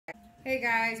Hey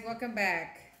guys, welcome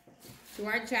back to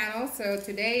our channel. So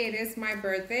today it is my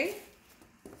birthday,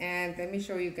 and let me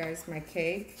show you guys my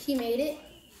cake. She made it.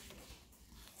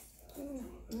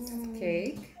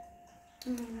 Cake.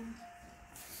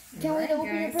 Can't wait to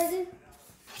open your present.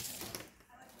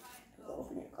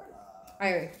 Open your card.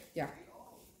 Alright, yeah.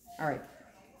 Alright.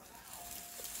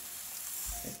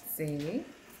 Let's see.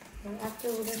 After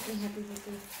we're gonna say happy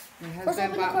birthday. My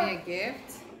husband bought me a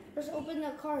gift. Let's open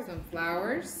the card. Some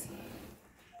flowers.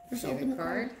 Let's Get open a the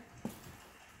card.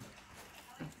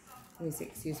 Let me see,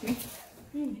 excuse me.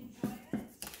 Let's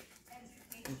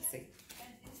see. It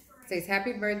says,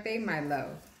 happy birthday, my love.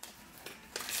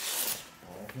 Oh,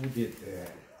 who did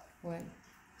that? What?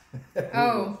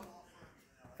 Oh,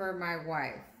 for my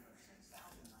wife.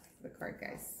 The card,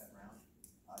 guys.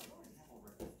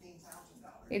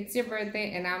 It's your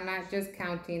birthday, and I'm not just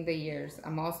counting the years.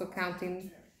 I'm also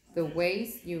counting the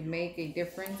ways you make a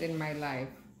difference in my life.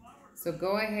 So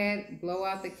go ahead, blow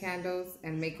out the candles,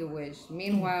 and make a wish.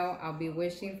 Meanwhile, I'll be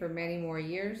wishing for many more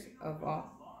years of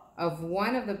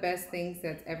one of the best things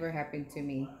that's ever happened to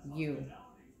me, you.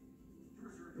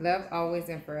 Love always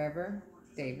and forever,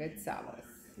 David Salas.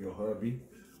 Your hubby.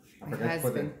 My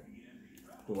husband.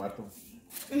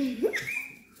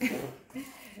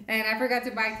 And I forgot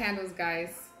to buy candles,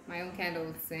 guys. My own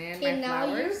candles and my flowers. And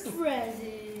now your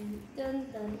present. Dun,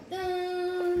 dun,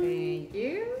 dun. Thank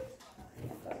you.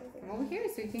 Come over here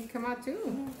so you can come out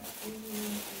too.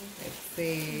 Let's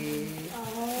see.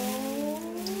 Oh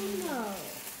no.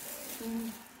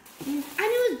 I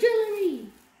knew it was jewelry.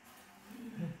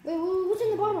 Wait, what's in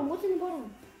the bottom? What's in the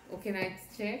bottom? Oh, can I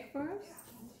check first?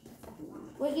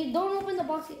 Wait, don't open the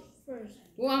box yet first.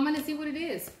 Well, I'm gonna see what it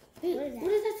is. Wait, what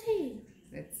does that say?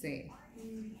 Let's see.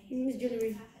 It's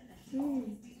jewelry.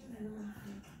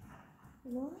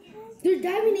 What? They're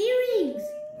diamond earrings.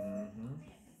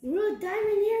 Real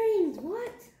diamond earrings.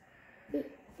 What?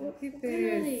 Look at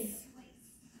this.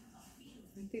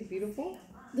 Aren't they beautiful?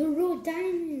 They're real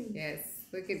diamonds. Yes.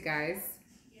 Look at guys.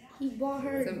 He bought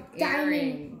her Some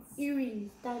diamond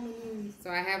earrings. Diamond earrings. So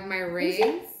I have my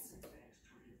rings.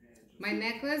 My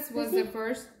necklace was the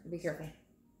first. Be careful.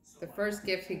 The first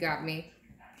gift he got me.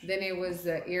 Then it was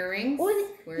the earrings.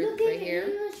 Look right at here.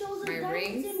 It shows a My diamond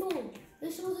rings. symbol.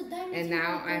 It shows a diamond And symbol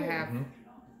now I there. have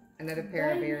another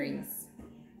pair of earrings.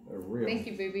 They're real. Thank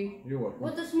you, baby. You're welcome.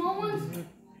 What, the small ones?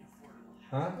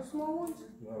 Huh? The small ones?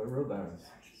 No, they're real diamonds.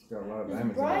 It's got a lot of It's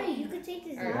diamonds bright. in it. You could take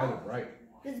this All right. Yeah, they're out. bright.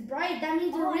 It's bright. That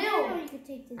means it's real. You could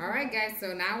take this All right, guys.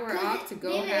 So now we're off to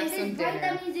go David, have if some it's bright,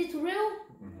 dinner. that means it's real.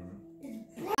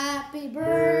 Happy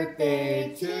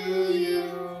Birthday to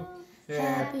you.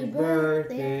 Happy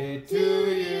birthday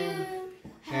to you.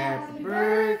 Happy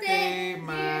birthday,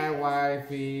 my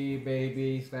wifey,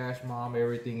 baby / mom,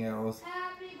 everything else. Happy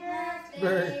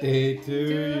Birthday to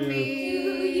you.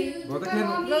 me. Blow the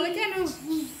candle. Blow the candle.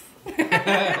 I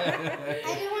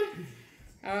get one.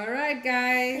 All right,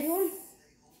 guys.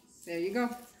 There you go.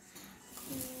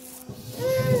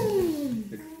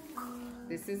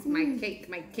 This is my cake.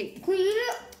 My cake. Clean it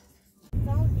up.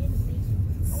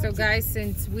 So guys,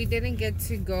 since we didn't get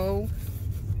to go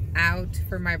out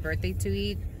for my birthday to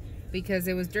eat because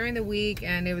it was during the week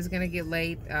and it was gonna get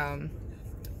late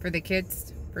for the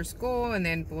kids for school, and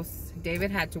then both David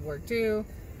had to work too,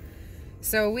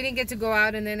 so we didn't get to go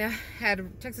out. And then at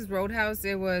Texas Roadhouse,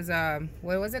 it was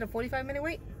what was it, a 45-minute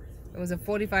wait? It was a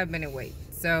 45-minute wait.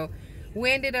 So we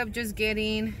ended up just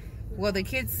getting, well, the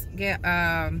kids got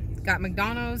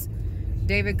McDonald's,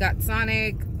 David got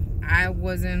Sonic. I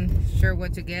wasn't sure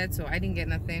what to get, so I didn't get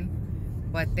nothing,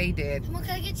 but they did. Can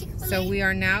I get Chick-fil-A? So we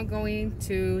are now going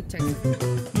to Texas.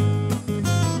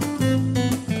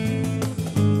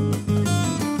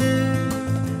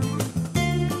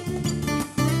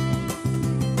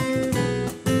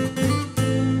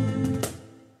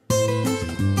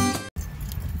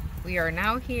 We are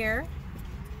now here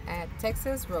at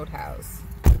Texas Roadhouse.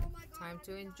 Time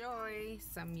to enjoy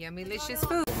some yummy-licious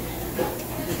food.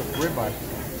 Ribeye.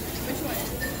 Which one?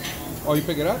 Oh, you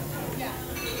pick it up? Yeah.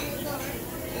 Oh,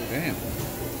 damn.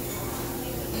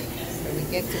 So we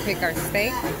get to pick our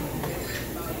steak. A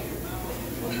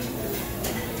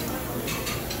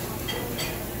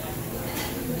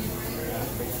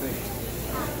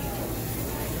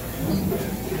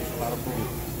lot of food.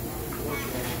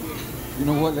 You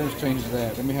know what? Let's change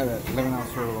that. Let me have that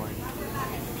 11-ounce sirloin.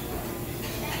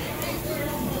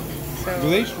 So Do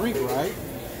they shrink, right?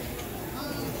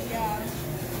 Yeah.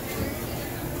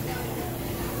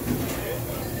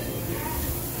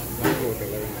 I'll go with the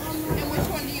 11 ounce. And which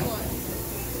one do you want?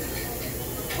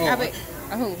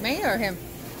 who, me or him?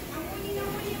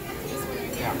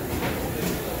 Yeah.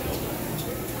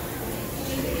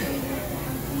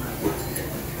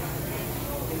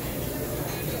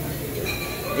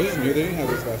 This is new. They didn't have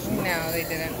this last year. No, they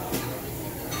didn't.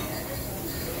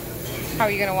 How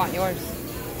are you gonna want yours?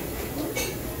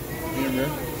 Medium rare.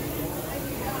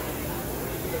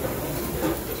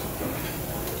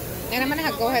 And I'm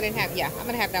gonna go ahead and have, yeah, I'm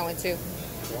gonna have that one too.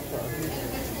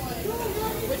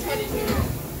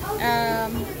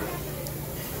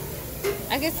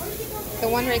 I guess the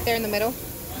one right there in the middle.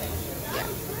 Yeah.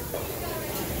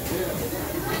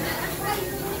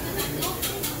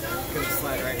 Gonna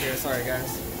slide right here. Sorry,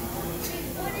 guys.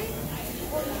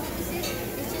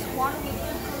 It's just water with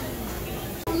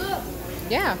look.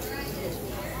 Yeah.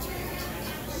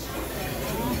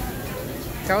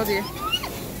 Told you.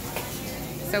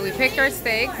 So we picked our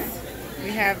steaks.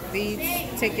 We have these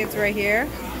tickets right here.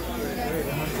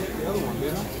 The other one,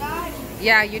 didn't I?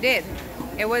 Yeah, you did.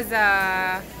 It was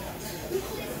I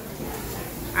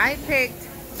picked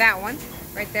that one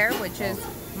right there, which is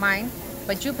mine,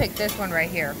 but you picked this one right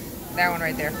here. That one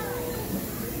right there.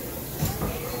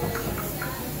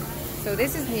 So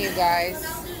this is new, guys,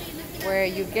 where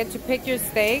you get to pick your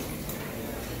steak.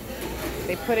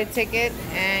 They put a ticket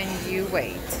and you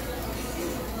wait.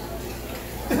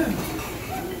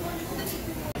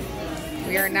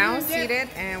 We are now seated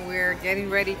and we're getting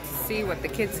ready to see what the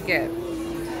kids get.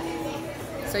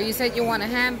 So you said you want a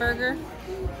hamburger?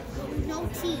 No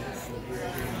cheese.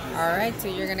 Alright, so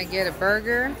you're gonna get a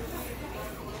burger.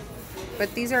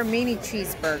 But these are mini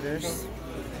cheeseburgers.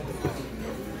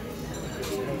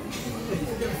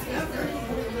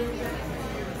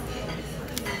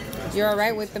 You're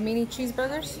alright with the mini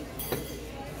cheeseburgers?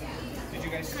 Did you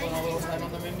guys spend a little time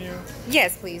on the menu?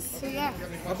 Yes, please. Yeah.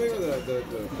 How big are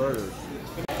the burgers?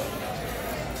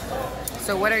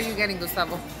 So what are you getting,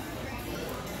 Gustavo?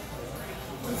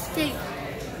 A steak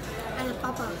and a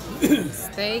papa.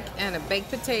 Steak and a baked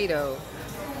potato.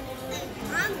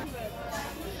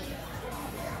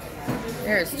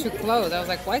 There, it's too close. I was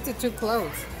like, why is it too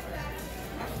close?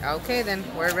 Okay, then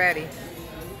we're ready.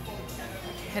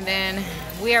 And then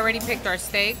we already picked our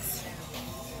steaks.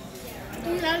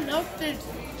 I love this.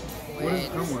 What does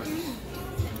it come with?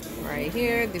 Right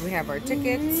here, do we have our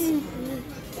tickets?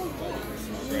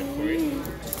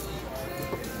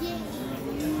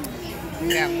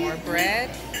 We got more bread.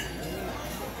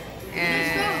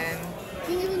 And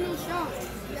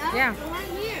yeah.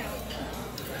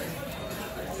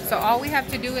 So all we have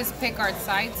to do is pick our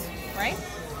sides, right?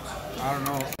 I don't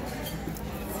know.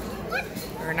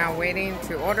 We're now waiting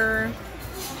to order.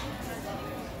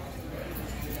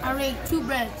 I already ate 2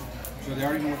 breads. So they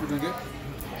already know what they're gonna get?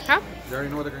 Huh? They already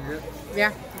know what they're gonna get?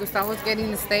 Yeah, Gustavo's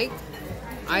getting the steak.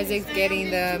 Isaac's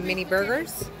getting the mini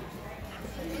burgers.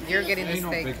 You're getting the Ain't no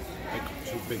steak. big,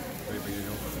 too big, you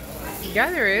know.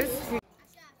 Yeah, there is.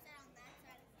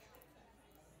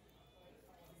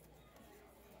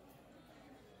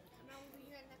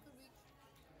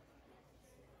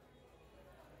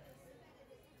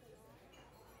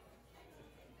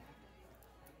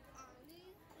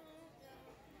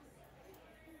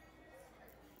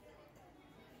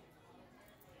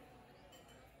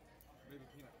 Baby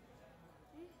peanut.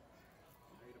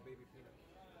 I ate a baby peanut.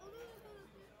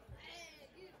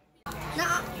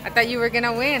 Nah. I thought you were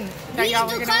gonna win. Thought We y'all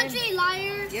didn't were do gonna win. country,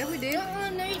 liar. Yeah, we did.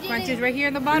 No, you didn't. Crunch is right here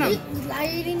in the bottom. Liar,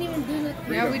 you didn't even do it.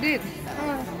 Yeah, we did.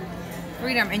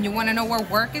 Freedom. And you want to know where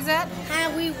work is at?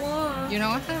 How we won. You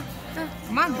know what?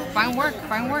 Come on, find work.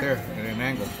 Find work. There, at an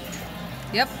angle.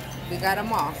 Yep, we got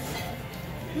them all.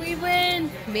 We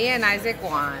win. Me and Isaac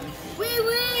won. We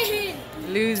win.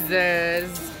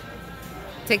 Losers.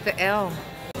 Take the L.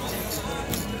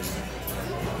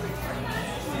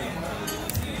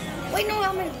 Wait, no,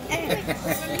 I'm gonna.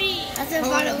 Me. I said,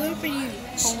 "Got a win for you."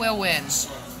 Who will win?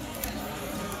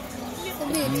 It'll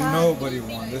be a tie. Nobody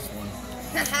won this one.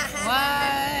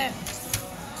 What?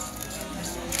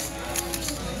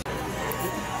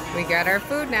 We got our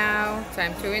food now.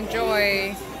 Time to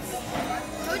enjoy.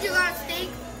 Told you I got a steak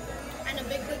and a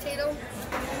baked potato.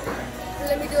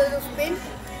 Let me do a little spin.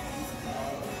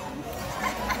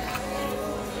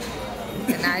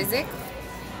 And Isaac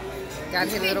got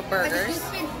his little burgers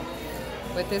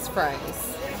with his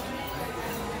fries.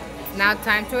 Now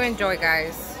time to enjoy,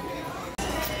 guys.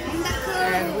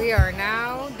 And we are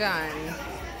now done.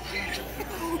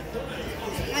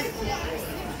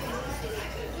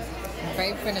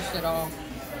 Babe finished it all.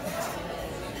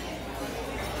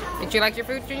 Did you like your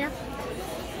food, Junior?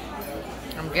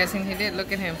 I'm guessing he did.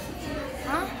 Look at him.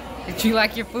 Huh? Did you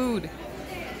like your food?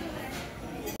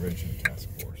 Task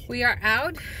force. We are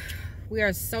out. We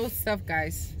are so stuffed,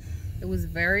 guys. It was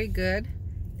very good.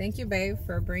 Thank you, babe,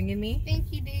 for bringing me.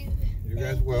 Thank you, Dave. You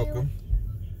guys welcome.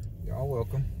 Y'all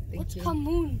welcome. Thank What's you.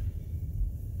 Kamoon?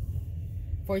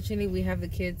 unfortunately, we have the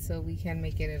kids, so we can't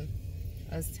make it in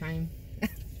us time.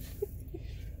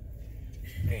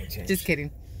 Just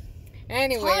kidding.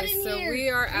 Anyway, so we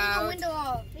are out, window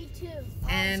off. Me too.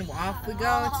 and off we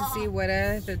go to see what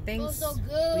other things so we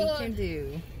good. can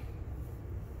do.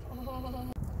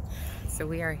 So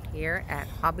we are here at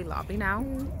Hobby Lobby now.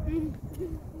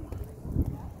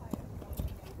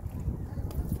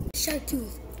 Shark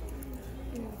tooth.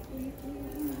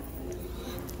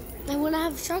 And when I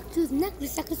have shark tooth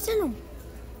necklace, I can send them.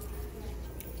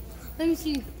 Let me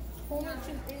see.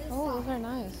 Oh, those are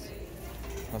nice.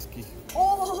 Husky.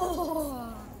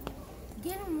 Oh,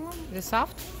 get them on. Is it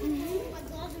soft? My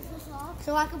gloves are so soft.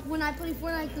 So I can, when I play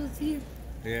Fortnite, I can see.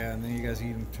 Yeah, and then you guys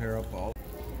can tear up all.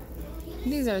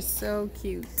 These are so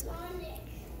cute.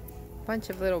 Bunch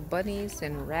of little bunnies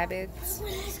and rabbits.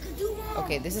 What else could do, Mom?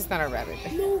 Okay, this is not a rabbit.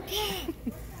 No cat.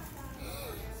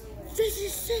 This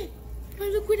is sick. Now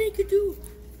look what they could do.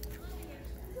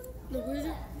 Look, where is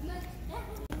it?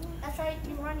 That's right,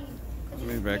 you're running. Let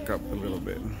me back up a little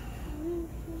bit.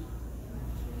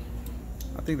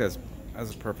 I think that's a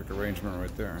perfect arrangement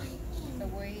right there. So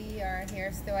we are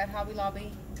here still at Hobby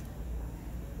Lobby,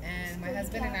 and my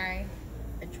husband and I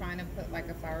are trying to put like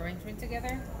a flower arrangement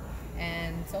together,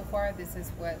 and so far this is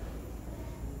what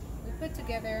we put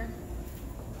together.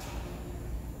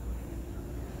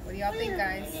 What do y'all think,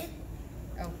 guys?